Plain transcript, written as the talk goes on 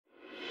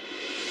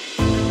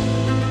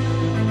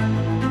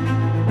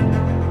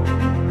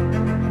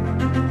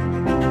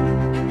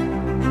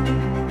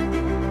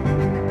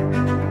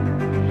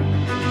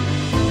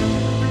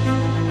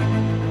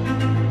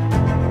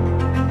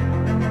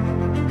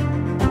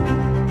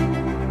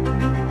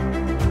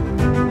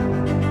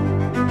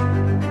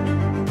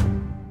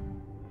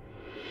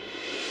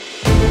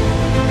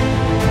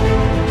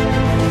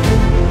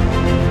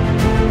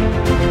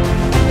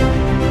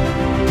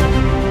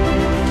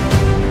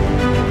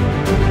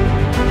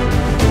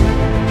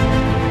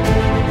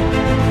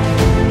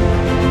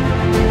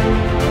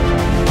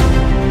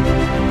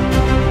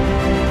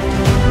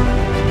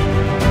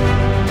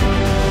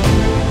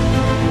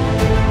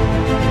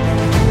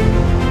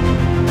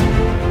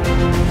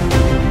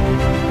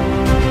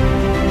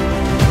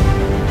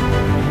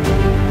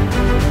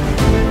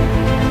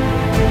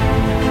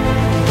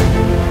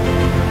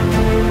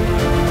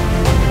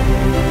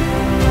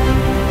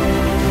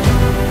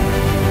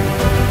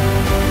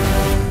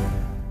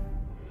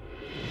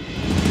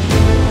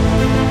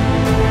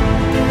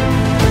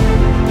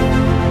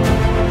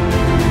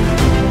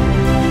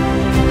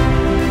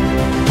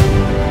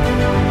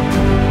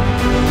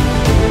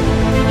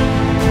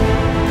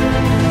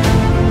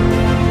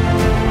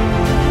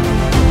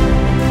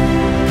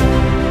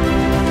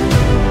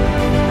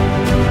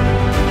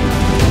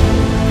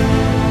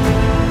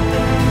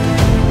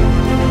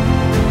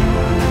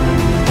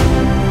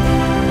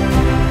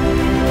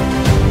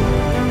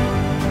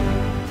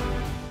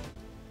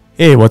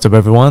Hey, what's up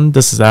everyone?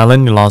 This is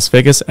Alan in Las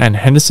Vegas and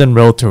Henderson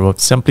Realtor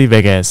with Simply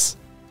Vegas.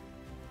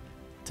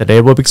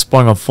 Today we'll be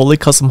exploring a fully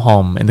custom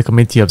home in the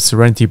community of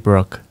Serenity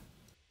Brook.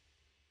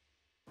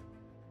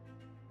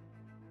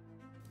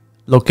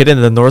 Located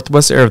in the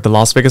northwest area of the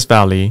Las Vegas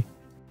Valley,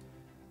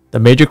 the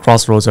major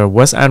crossroads are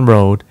West End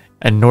Road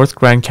and North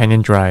Grand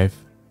Canyon Drive.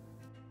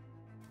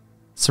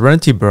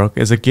 Serenity Brook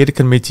is a gated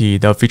community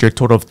that will feature a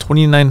total of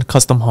 29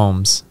 custom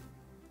homes.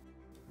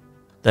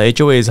 The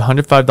HOA is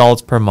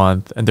 $105 per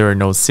month and there are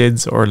no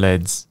SIDs or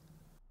LEDs.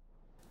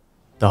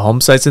 The home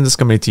sites in this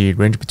community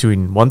range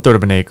between 1/3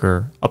 of an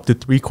acre up to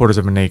 3/4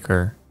 of an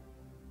acre.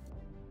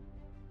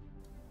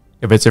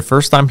 If it's your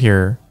first time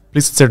here,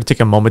 please consider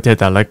taking a moment to hit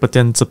that like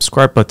button,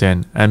 subscribe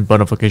button, and bell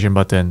notification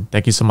button.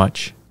 Thank you so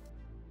much.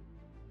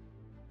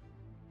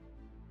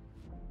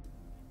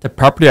 The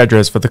property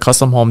address for the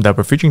custom home that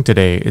we're featuring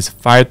today is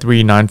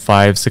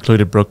 5395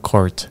 Secluded Brook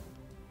Court.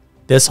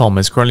 This home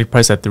is currently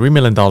priced at $3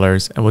 million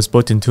and was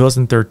built in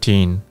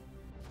 2013.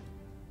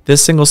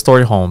 This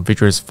single-story home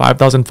features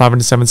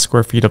 5,507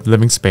 square feet of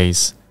living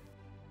space,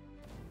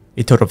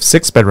 a total of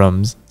 6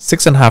 bedrooms,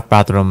 6.5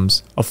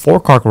 bathrooms, a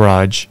 4-car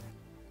garage,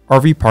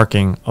 RV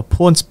parking, a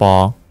pool and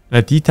spa, and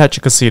a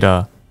detached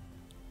casita.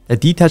 The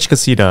detached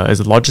casita is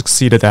the largest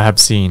casita that I have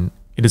seen.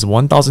 It is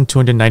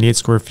 1,298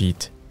 square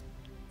feet.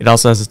 It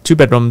also has 2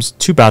 bedrooms,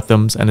 2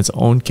 bathrooms, and its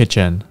own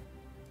kitchen.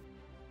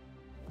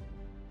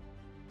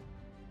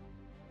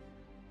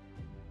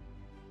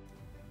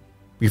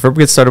 Before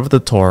we get started with the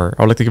tour,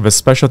 I would like to give a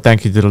special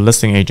thank you to the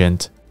listing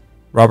agent,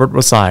 Robert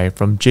Rassai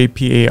from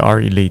JPAR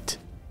Elite.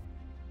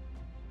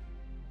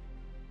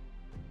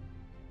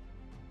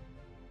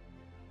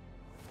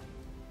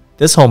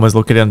 This home is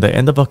located on the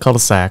end of a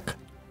cul-de-sac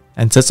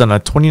and sits on a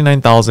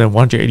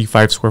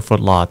 29,185 square foot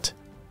lot,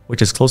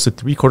 which is close to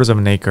 3/4 of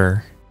an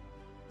acre.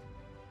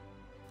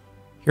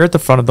 Here at the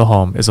front of the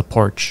home is a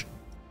porch.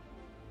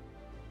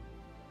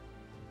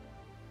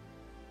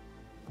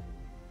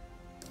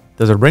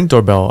 There's a Ring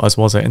doorbell as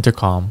well as an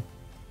intercom.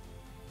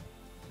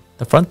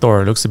 The front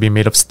door looks to be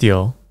made of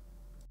steel.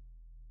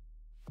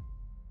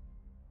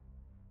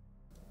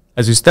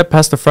 As you step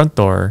past the front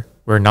door,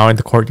 we're now in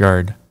the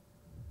courtyard.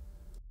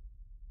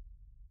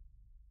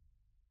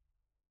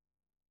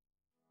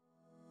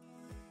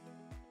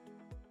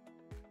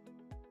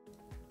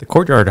 The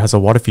courtyard has a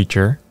water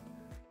feature.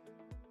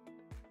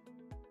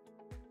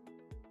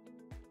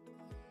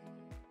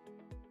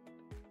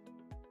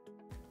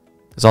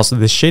 There's also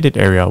this shaded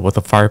area with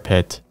a fire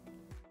pit.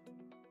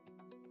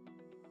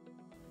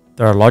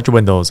 There are large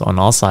windows on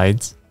all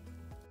sides.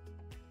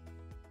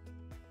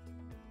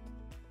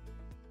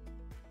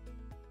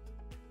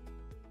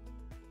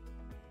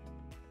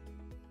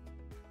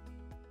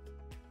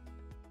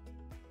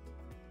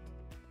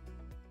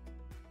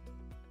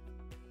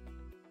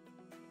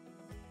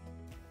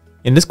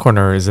 In this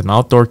corner is an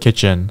outdoor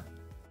kitchen.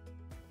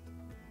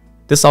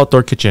 This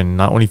outdoor kitchen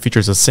not only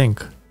features a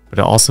sink, but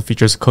it also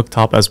features a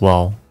cooktop as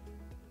well.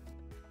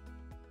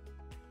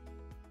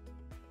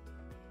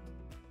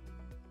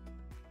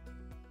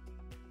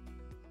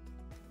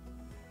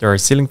 There are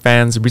ceiling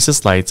fans,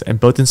 recessed lights, and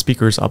built-in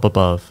speakers up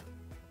above.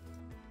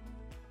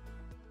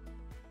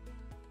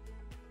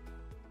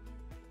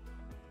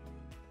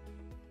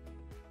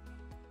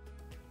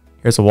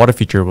 Here's a water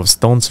feature with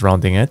stones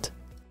surrounding it.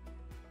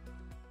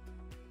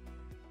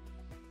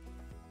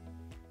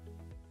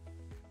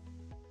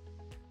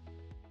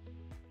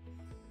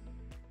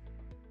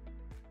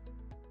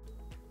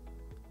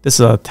 This is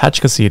a attached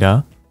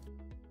casita.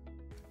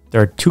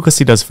 There are 2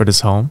 casitas for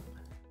this home.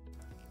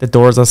 The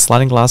door is a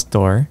sliding glass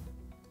door.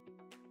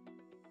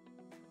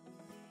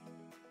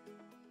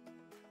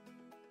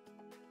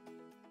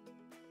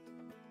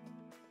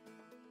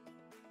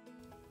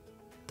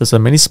 There's a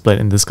mini split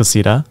in this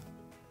casita.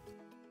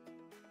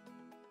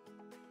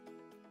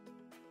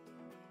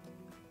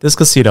 This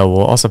casita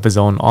will also have its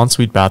own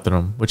ensuite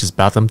bathroom, which is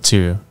bathroom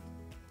 2.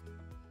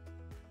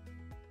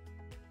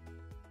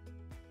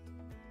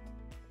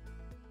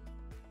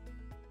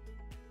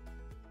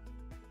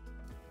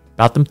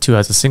 Bathroom 2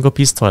 has a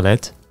single-piece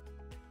toilet.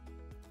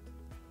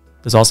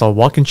 There's also a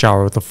walk-in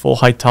shower with a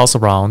full-height tiles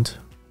around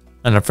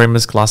and a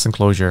frameless glass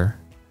enclosure.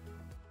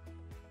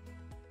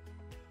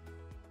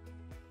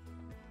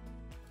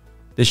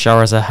 This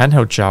shower is a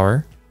handheld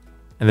shower,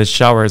 and this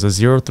shower is a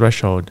 0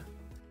 threshold.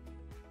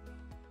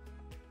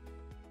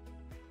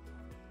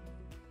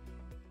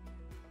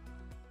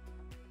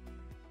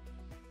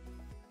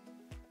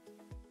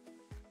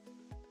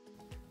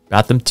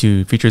 Bathroom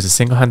 2 features a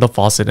single-handle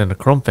faucet in a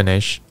chrome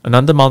finish, an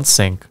undermount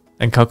sink,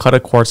 and Calcutta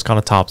quartz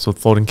countertops with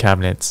floating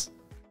cabinets.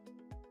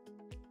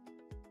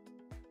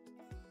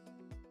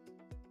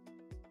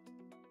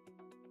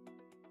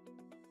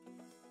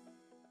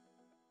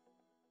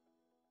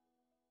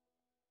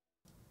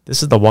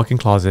 This is the walk-in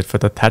closet for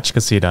the attached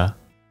casita.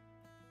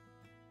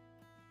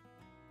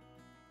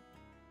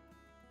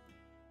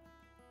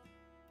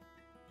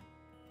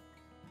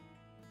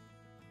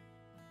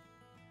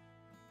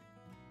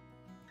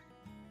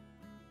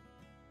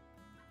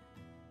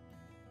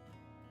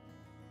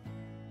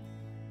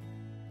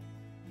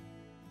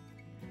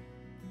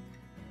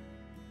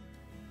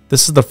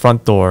 This is the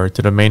front door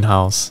to the main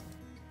house.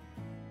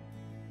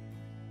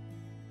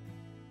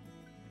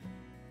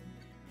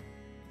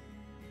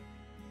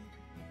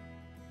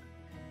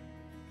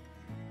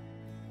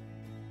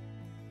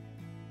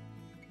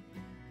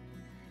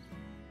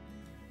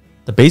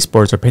 The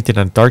baseboards are painted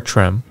in a dark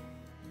trim.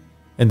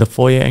 In the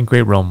foyer and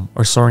great room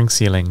are soaring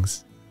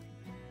ceilings.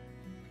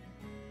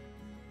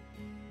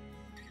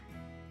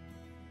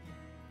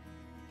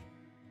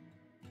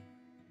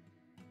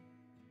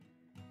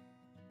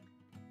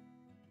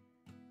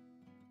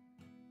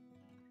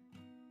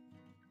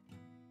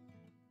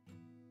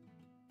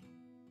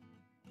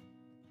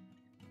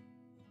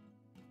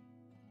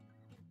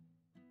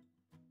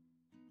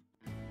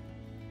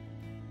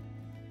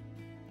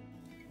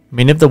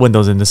 Many of the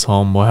windows in this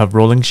home will have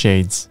rolling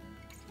shades.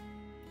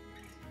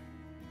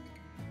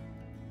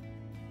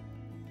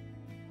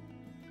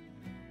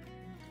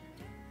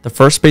 The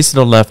first space to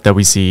the left that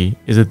we see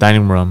is the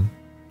dining room.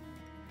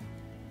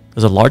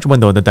 There's a large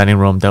window in the dining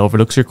room that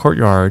overlooks your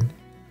courtyard,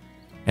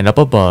 and up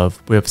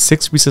above we have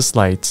 6 recessed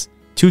lights,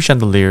 2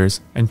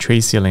 chandeliers, and tray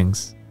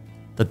ceilings.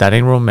 The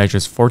dining room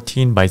measures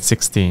 14 by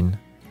 16.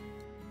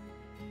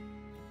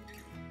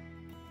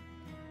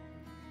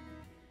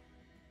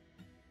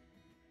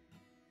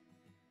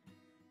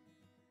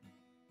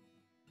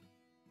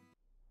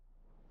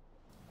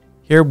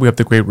 Here we have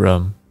the great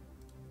room.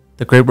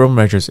 The great room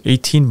measures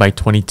 18 by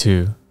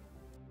 22.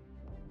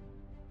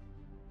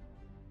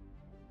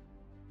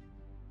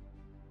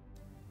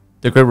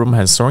 The great room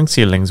has soaring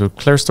ceilings with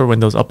clerestory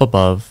windows up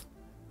above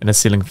and a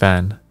ceiling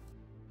fan.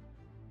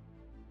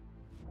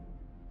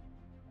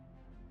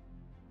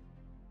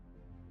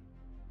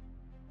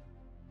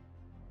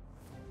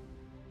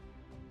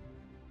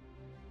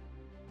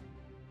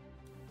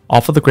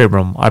 Off of the great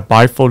room are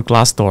bifold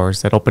glass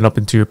doors that open up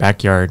into your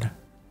backyard.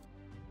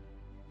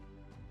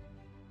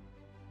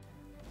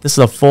 This is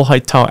a full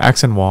height tile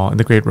accent wall in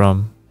the great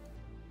room.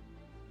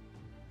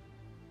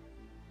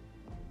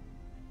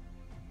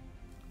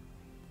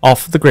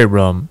 Off of the great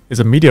room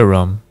is a media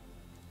room.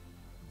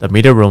 The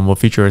media room will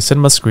feature a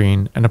cinema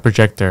screen and a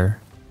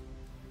projector.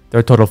 There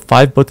are a total of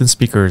 5 built-in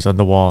speakers on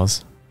the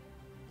walls.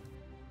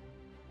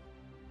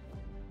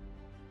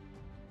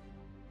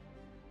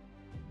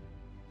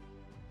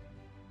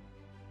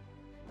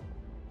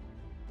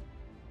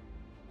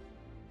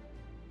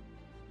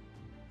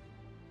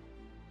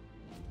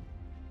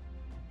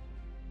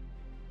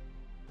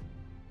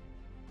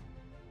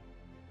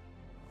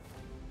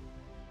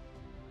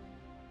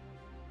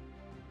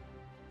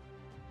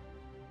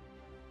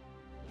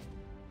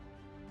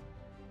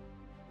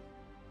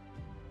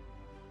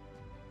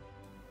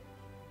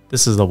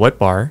 This is the wet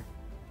bar.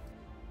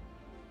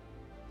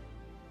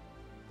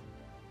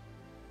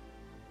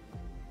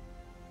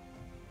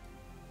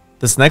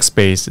 This next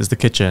space is the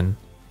kitchen.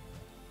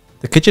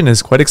 The kitchen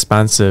is quite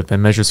expansive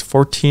and measures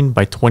 14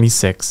 by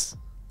 26.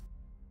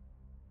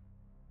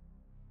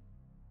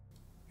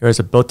 Here is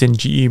a built-in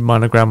GE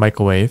monogram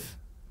microwave.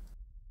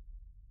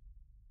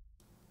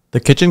 The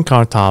kitchen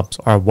countertops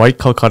are white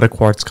Calcutta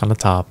quartz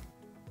countertop.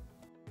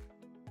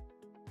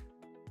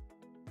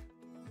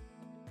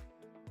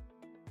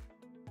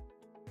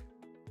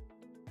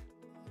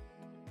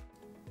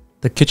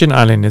 The kitchen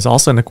island is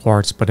also in a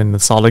quartz but in a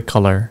solid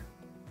color.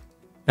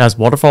 It has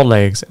waterfall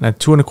legs and a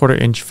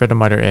 2¼ inch feather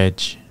miter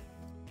edge.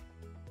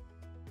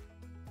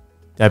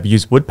 They have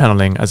used wood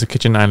paneling as a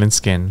kitchen island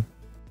skin.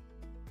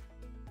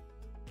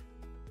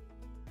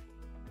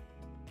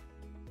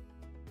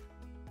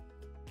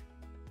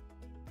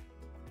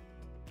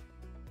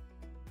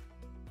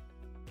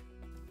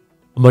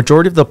 A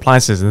majority of the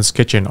appliances in this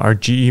kitchen are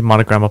GE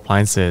monogram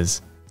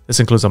appliances. This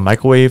includes a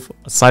microwave,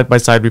 a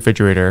side-by-side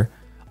refrigerator,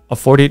 a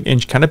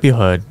 48-inch canopy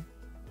hood,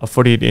 a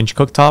 48-inch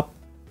cooktop,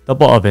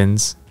 double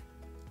ovens,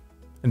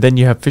 and then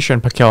you have Fisher &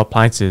 Paykel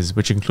appliances,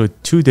 which include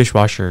 2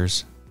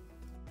 dishwashers.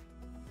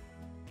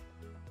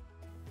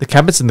 The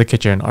cabinets in the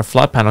kitchen are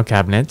flat panel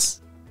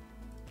cabinets.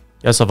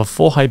 You also have a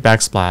full height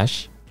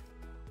backsplash.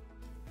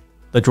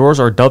 The drawers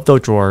are dovetail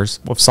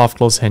drawers with soft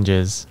close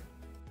hinges.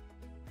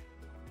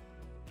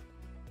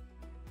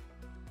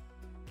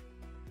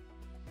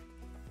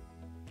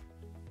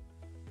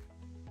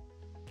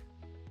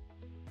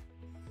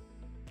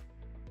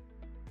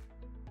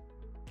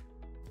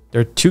 There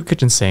are 2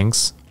 kitchen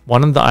sinks,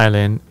 one on the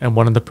island and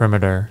one on the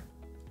perimeter,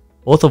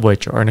 both of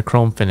which are in a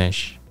chrome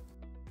finish.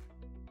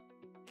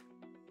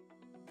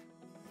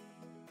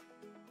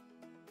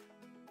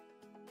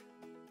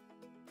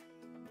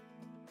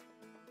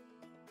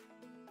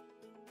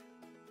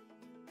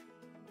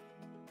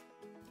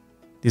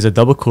 These are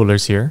double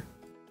coolers here.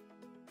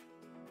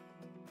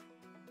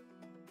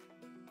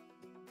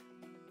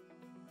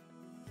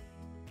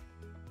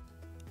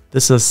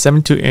 This is a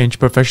 72-inch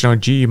professional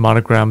GE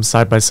monogram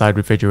side-by-side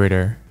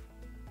refrigerator.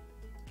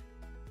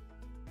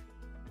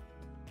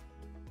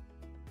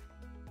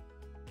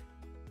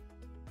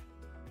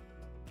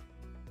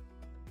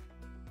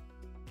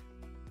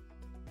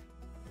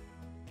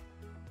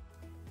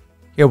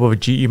 Here we have a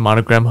GE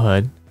monogram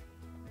hood.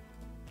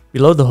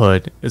 Below the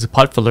hood is a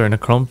pot filler in a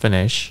chrome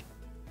finish.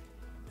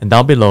 And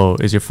down below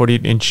is your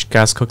 48-inch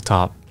gas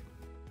cooktop.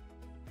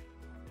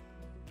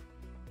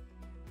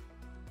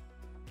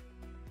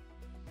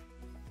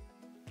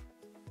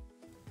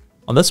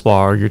 On this wall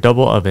are your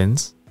double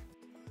ovens.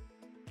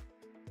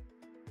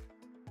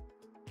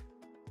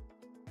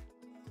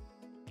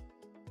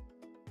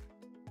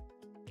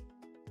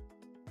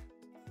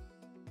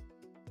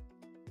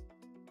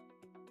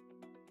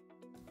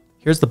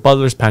 Here's the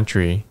butler's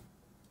pantry.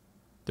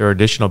 There are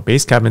additional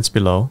base cabinets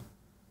below.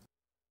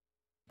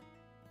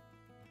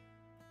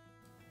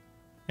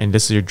 And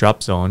this is your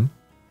drop zone.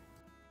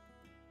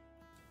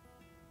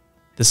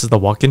 This is the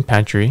walk-in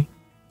pantry.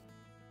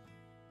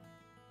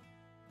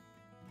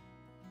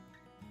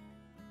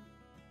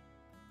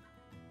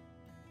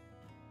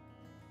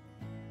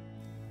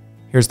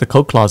 Here's the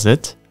coat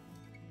closet.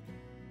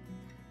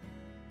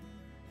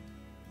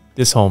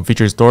 This home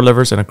features door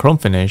levers and a chrome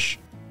finish,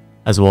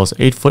 as well as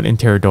 8-foot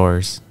interior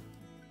doors.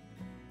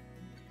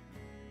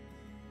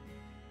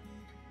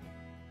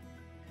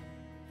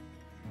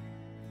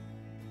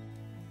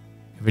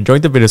 If you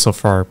enjoyed the video so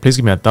far, please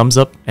give me a thumbs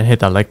up and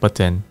hit that like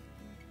button.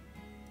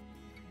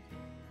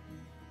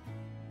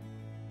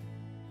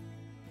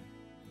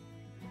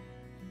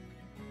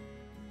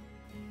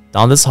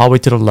 Down this hallway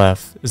to the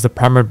left is the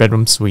primary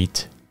bedroom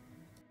suite.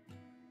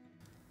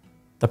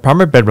 The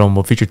primary bedroom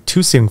will feature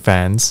 2 ceiling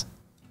fans,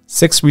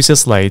 6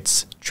 recessed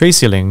lights, tray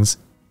ceilings,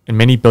 and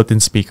many built-in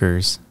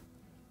speakers.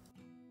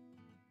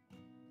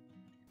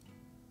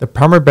 The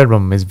primary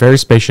bedroom is very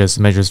spacious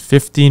and measures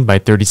 15 by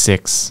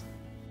 36.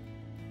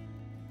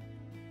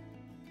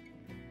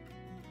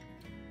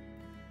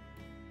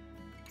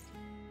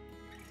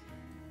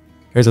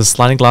 Here's a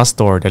sliding glass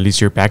door that leads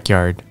to your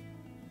backyard.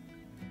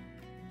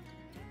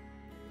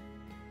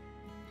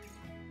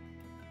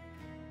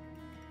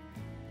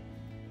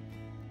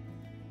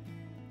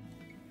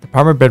 The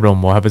primary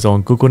bedroom will have its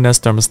own Google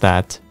Nest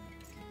thermostat.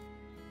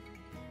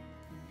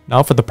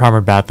 Now for the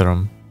primary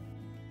bathroom.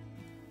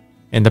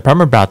 In the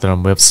primary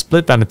bathroom, we have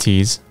split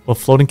vanities with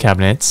floating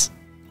cabinets.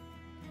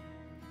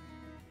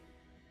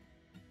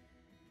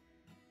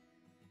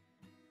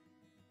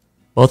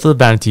 Both of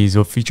the vanities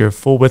will feature a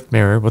full width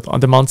mirror with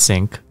undermount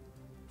sink,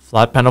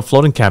 flat panel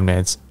floating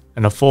cabinets,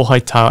 and a full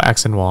height tile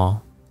accent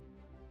wall.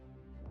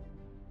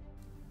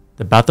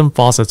 The bathroom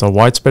faucets are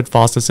widespread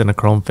faucets in a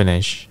chrome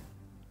finish.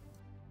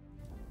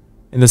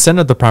 In the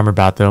center of the primary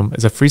bathroom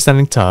is a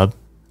freestanding tub,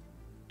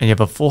 and you have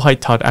a full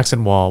height tiled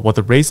accent wall with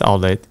a raised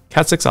outlet,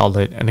 Cat 6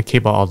 outlet, and a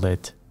cable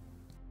outlet.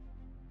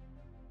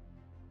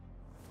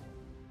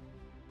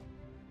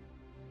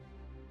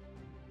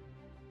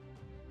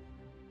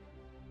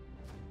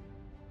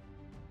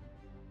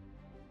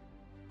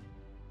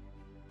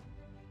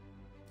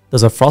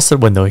 There's a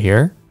frosted window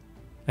here,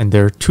 and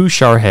there are 2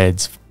 shower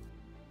heads.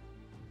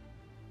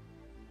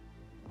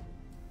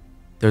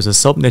 There's a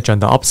soap niche on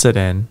the opposite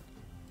end,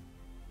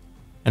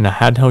 and a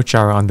handheld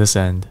shower on this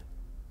end.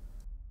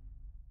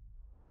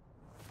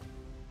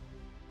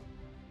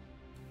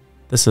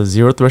 This is a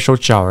zero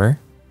threshold shower.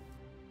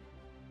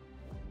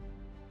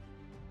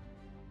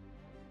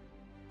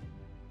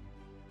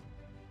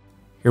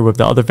 Here we have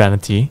the other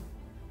vanity.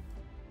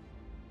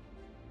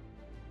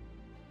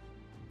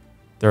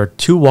 There are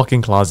 2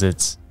 walk-in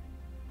closets.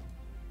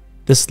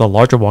 This is the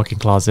larger walk-in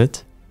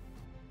closet.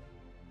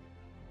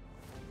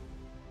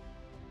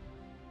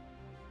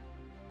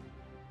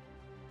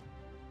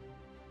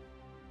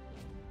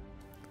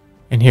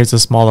 And here's a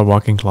smaller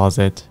walk-in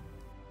closet.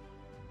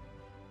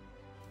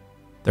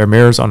 There are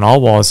mirrors on all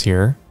walls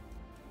here.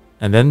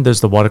 And then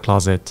there's the water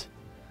closet.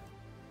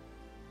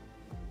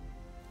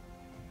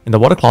 In the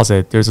water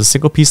closet, there's a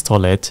single-piece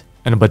toilet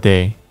and a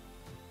bidet.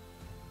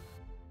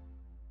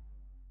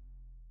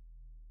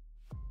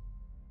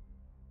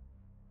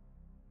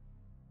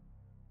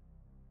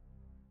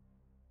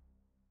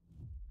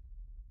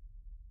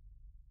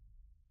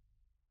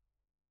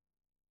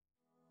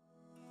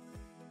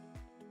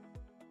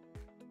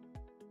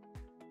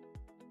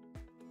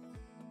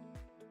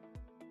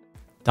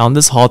 Down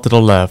this hall to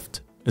the left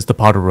is the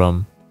powder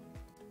room.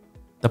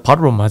 The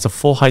powder room has a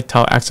full height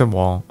tile accent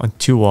wall on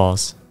 2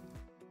 walls.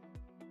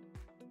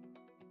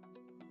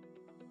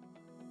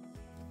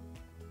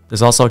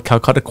 There's also a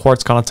Calcutta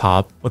quartz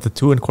countertop with a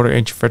 2¼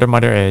 inch feather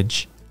miter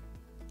edge,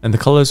 and the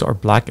colors are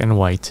black and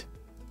white.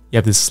 You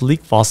have this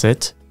sleek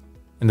faucet,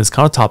 and this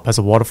countertop has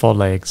a waterfall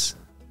legs.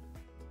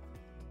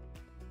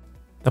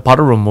 The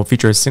powder room will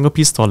feature a single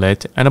piece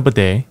toilet and a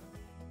bidet.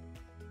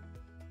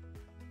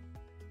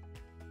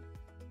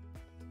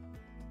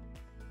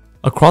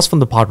 Across from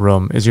the powder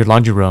room is your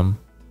laundry room.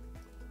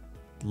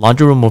 The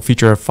laundry room will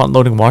feature a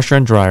front-loading washer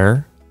and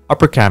dryer,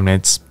 upper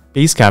cabinets,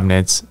 base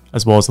cabinets,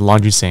 as well as a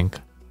laundry sink.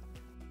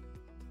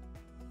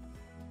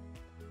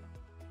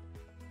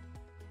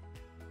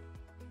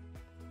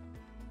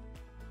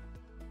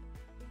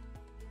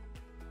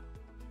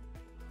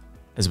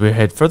 As we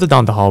head further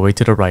down the hallway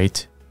to the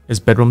right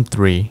is bedroom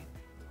 3.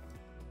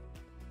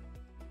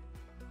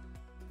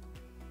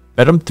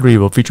 Bedroom 3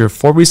 will feature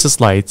 4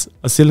 recessed lights,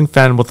 a ceiling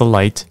fan with a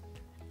light,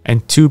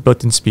 and 2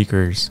 built-in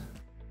speakers.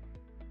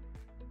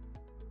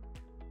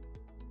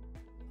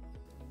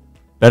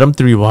 Bedroom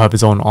 3 will have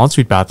its own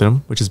ensuite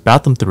bathroom, which is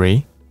bathroom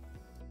 3.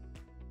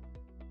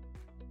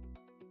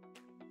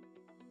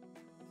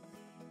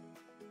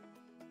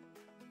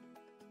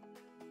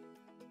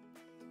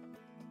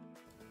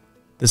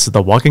 This is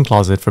the walk-in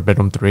closet for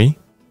bedroom 3.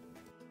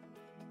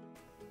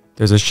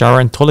 There's a shower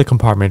and toilet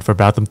compartment for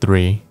bathroom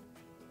 3.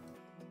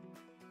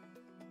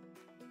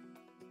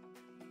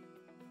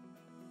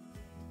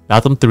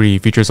 Bathroom 3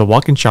 features a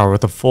walk-in shower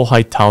with a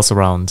full-height tile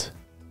surround.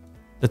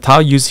 The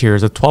tile used here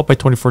is a 12 by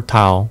 24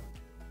 tile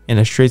in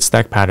a straight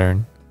stack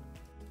pattern.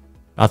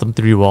 Bathroom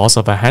 3 will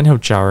also have a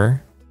handheld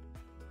shower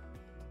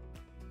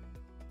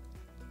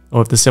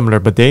with the similar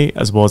bidet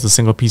as well as a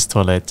single-piece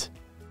toilet.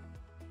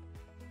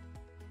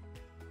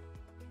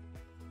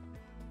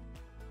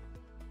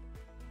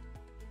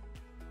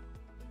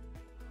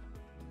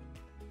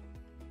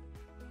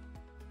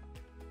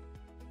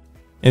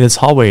 In this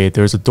hallway,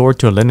 there is a door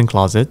to a linen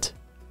closet.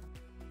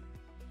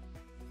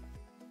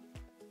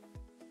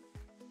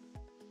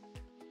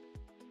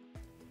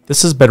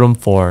 This is bedroom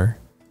 4.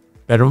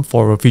 Bedroom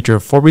 4 will feature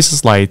 4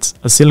 recessed lights,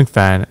 a ceiling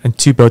fan, and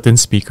 2 built-in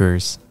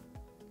speakers.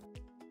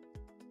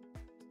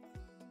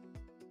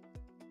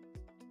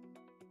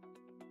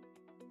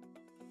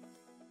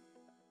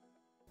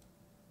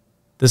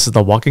 This is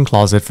the walk-in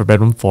closet for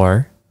bedroom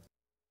 4.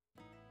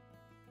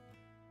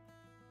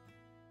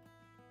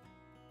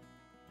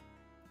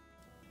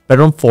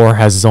 Bedroom 4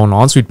 has its own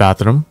ensuite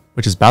bathroom,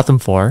 which is bathroom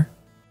 4.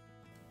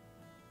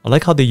 I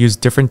like how they use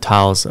different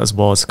tiles as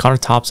well as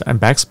countertops and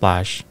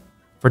backsplash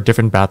for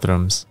different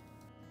bathrooms.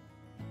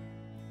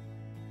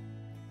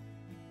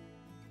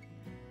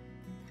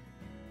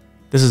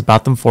 This is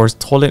bathroom 4's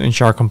toilet and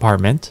shower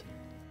compartment.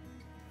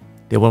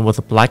 They went with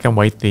a black and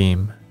white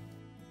theme.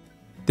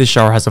 This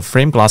shower has a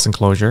framed glass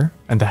enclosure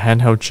and the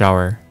handheld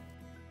shower.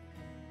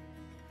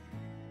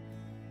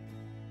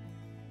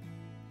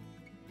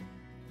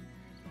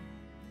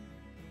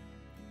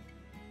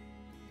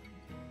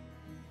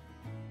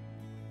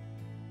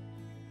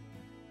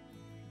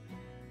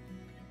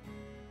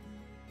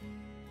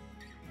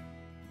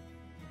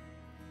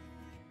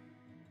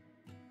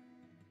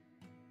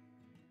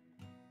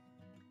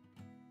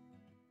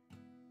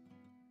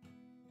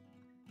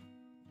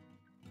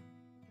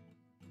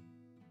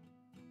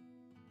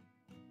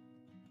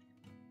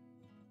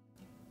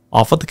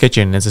 Off of the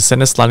kitchen is a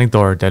center sliding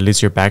door that leads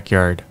to your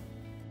backyard.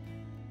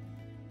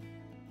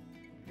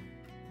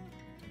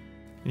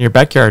 In your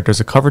backyard, there's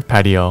a covered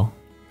patio.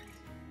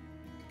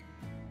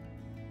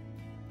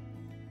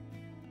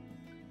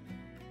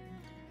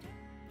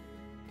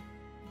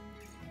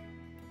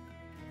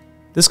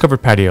 This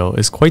covered patio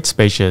is quite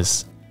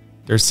spacious.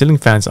 There are ceiling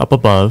fans up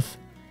above.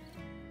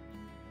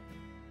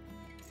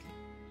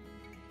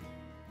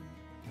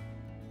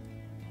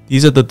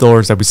 These are the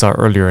doors that we saw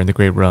earlier in the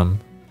great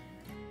room.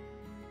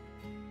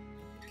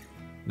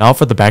 Now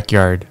for the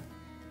backyard.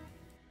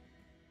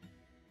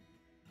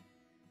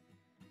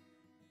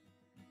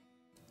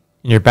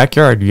 In your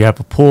backyard, you have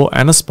a pool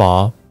and a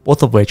spa,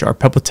 both of which are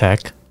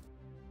PEBBLETEC.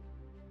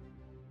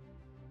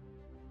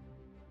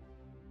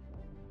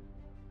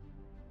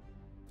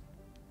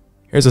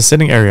 Here's a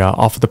sitting area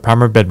off of the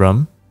primary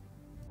bedroom.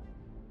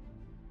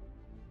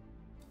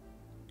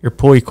 Your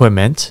pool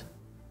equipment.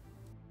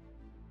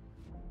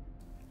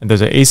 And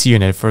there's an AC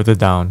unit further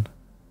down.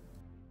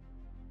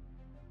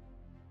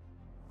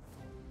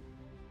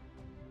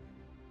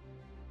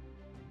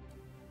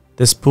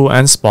 This pool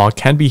and spa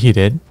can be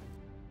heated.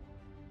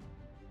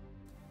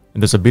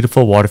 And there's a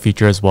beautiful water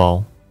feature as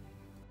well.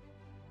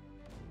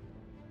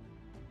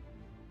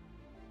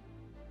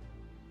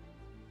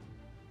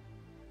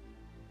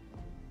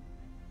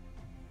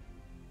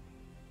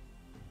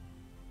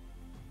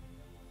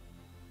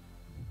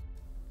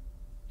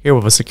 Here we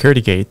have a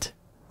security gate.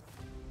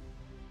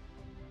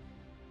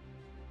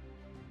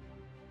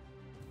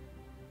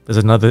 There's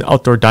another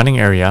outdoor dining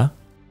area.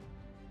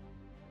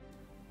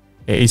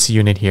 An AC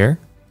unit here.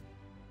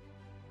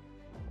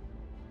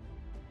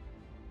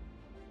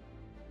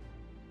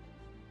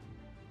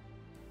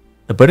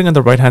 The building on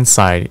the right hand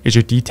side is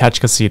your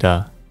detached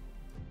casita.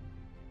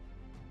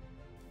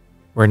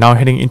 We're now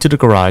heading into the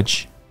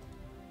garage.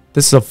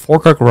 This is a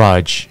 4-car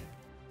garage.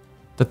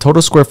 The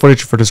total square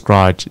footage for this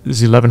garage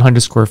is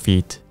 1100 square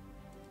feet.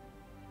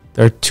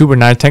 There are 2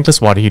 Rassai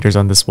tankless water heaters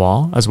on this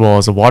wall, as well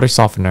as a water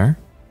softener.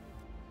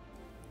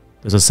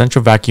 There's a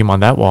central vacuum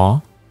on that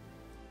wall.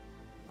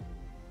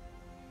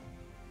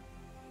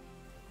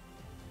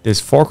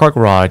 This 4-car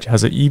garage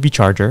has an EV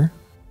charger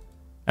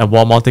and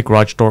wall-mounted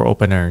garage door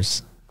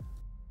openers.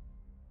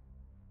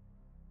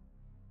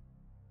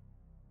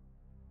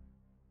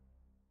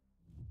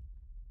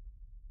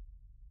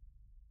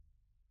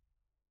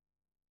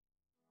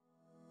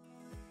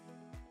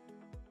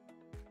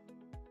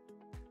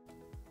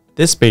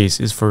 This space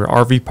is for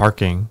RV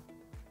parking.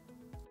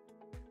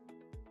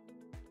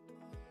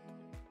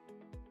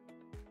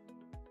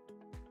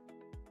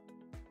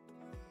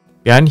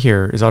 Behind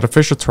here is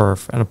artificial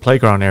turf and a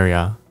playground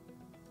area.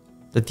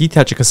 The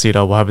detached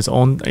casita will have its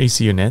own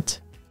AC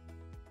unit.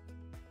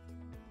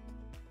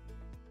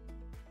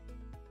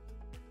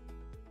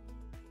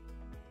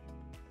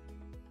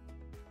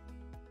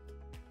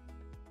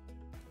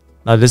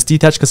 Now this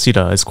detached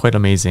casita is quite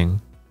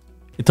amazing.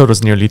 It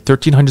totals nearly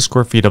 1,300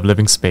 square feet of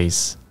living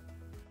space.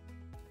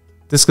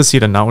 This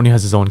casita not only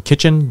has its own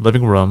kitchen,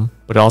 living room,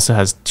 but it also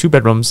has 2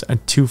 bedrooms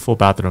and 2 full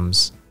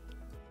bathrooms.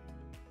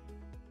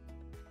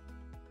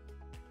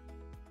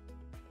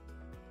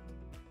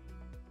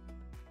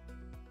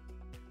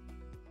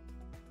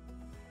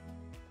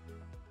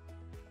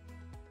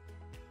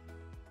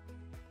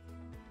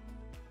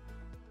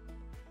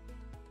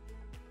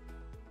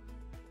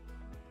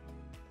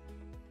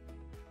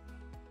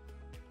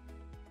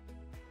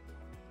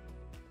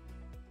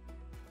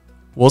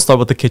 We'll start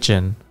with the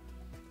kitchen.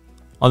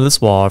 On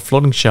this wall are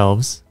floating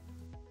shelves.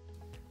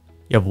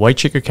 You have white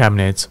shaker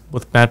cabinets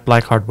with matte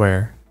black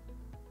hardware.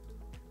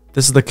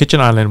 This is the kitchen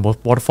island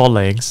with waterfall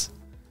legs.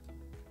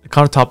 The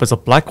countertop is a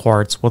black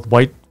quartz with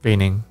white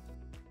veining.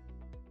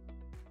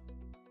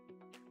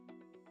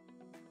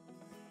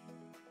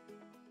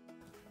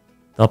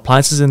 The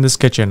appliances in this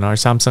kitchen are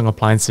Samsung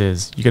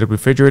appliances. You get a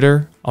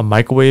refrigerator, a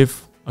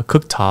microwave, a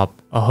cooktop,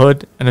 a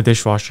hood, and a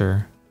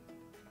dishwasher.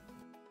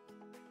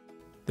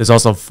 There's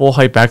also a full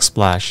height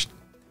backsplash.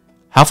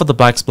 Half of the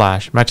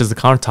backsplash matches the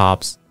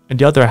countertops, and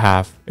the other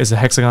half is a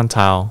hexagon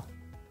tile.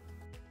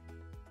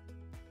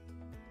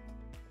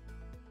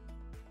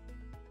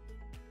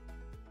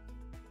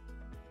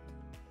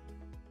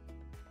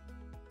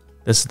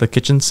 This is the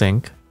kitchen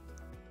sink.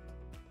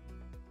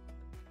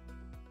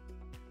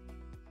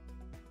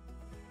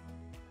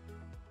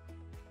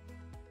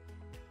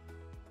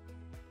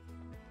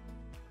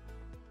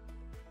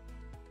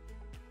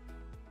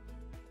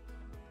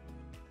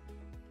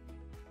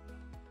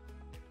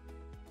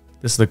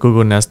 This is the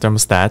Google Nest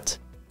thermostat.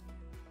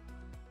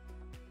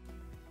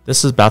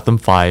 This is bathroom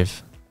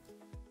 5.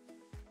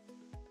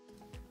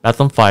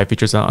 Bathroom 5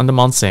 features an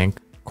undermount sink,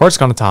 quartz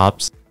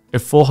countertops, a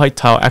full height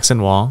tile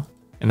accent wall,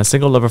 and a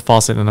single lever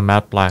faucet in a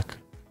matte black.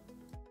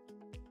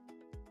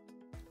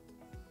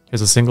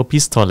 Here's a single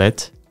piece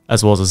toilet,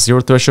 as well as a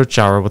zero threshold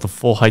shower with a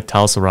full height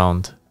tile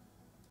surround.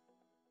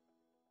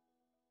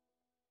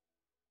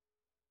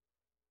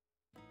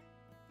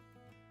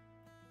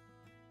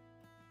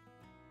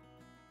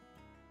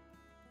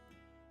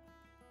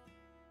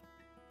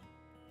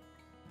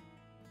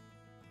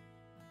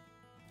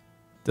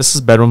 This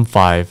is bedroom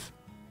 5.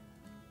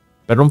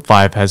 Bedroom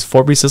 5 has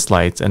 4 recessed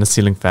lights and a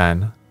ceiling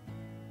fan.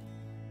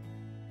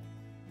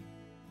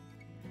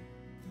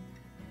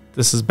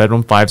 This is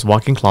bedroom 5's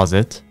walk-in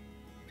closet.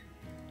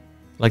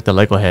 Like the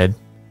Lego head.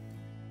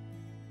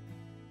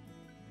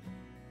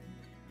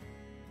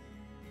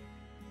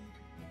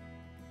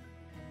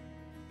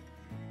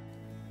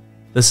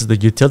 This is the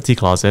utility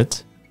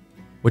closet,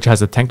 which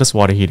has a tankless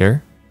water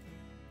heater.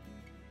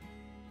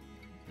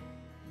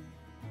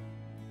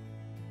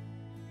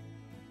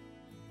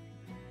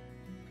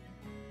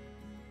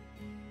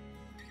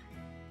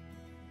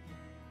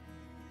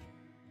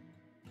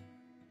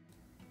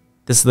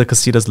 This is the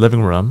Casitas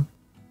living room.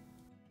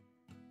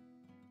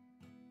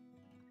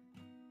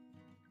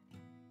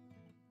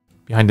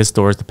 Behind this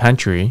door is the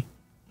pantry.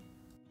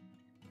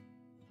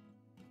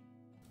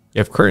 You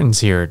have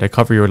curtains here that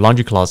cover your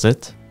laundry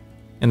closet.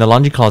 In the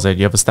laundry closet,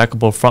 you have a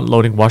stackable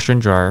front-loading washer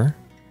and dryer.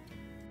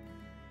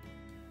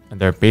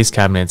 And there are base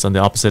cabinets on the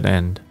opposite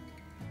end.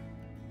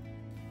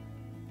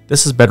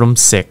 This is bedroom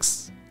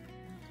 6.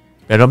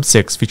 Bedroom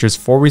 6 features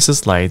 4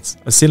 recessed lights,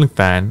 a ceiling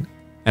fan,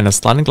 and a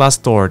sliding glass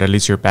door that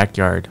leads to your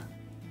backyard.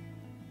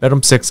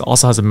 Bedroom 6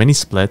 also has a mini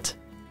split.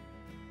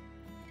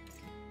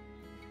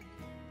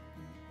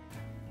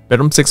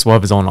 Bedroom 6 will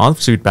have its own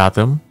ensuite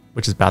bathroom,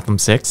 which is bathroom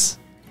 6.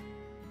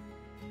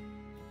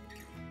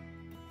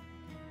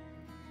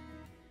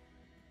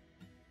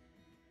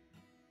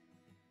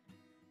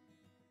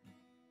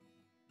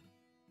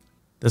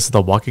 This is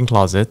the walk-in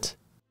closet.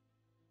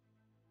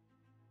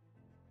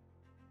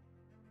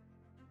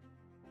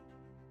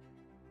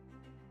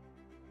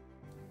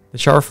 The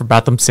shower for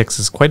bathroom 6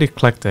 is quite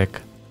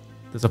eclectic.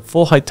 There's a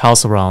full height tile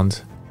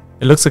surround.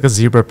 It looks like a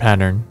zebra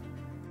pattern.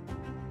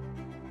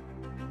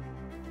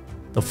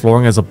 The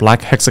flooring is a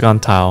black hexagon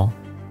tile.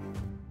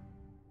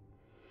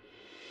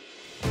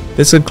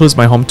 This concludes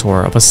my home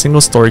tour of a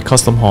single-story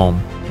custom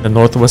home in the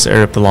northwest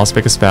area of the Las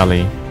Vegas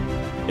Valley.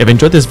 If you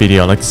enjoyed this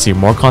video and would like to see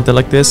more content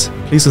like this,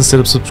 please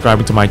consider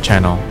subscribing to my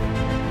channel.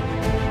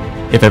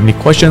 If you have any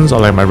questions or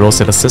like my real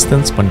estate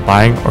assistance when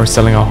buying or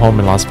selling a home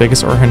in Las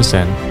Vegas or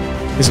Henderson,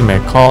 please give me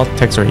a call,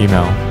 text, or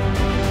email.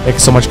 Thank you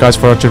so much guys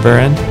for watching to the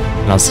very end,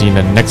 and I'll see you in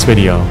the next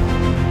video.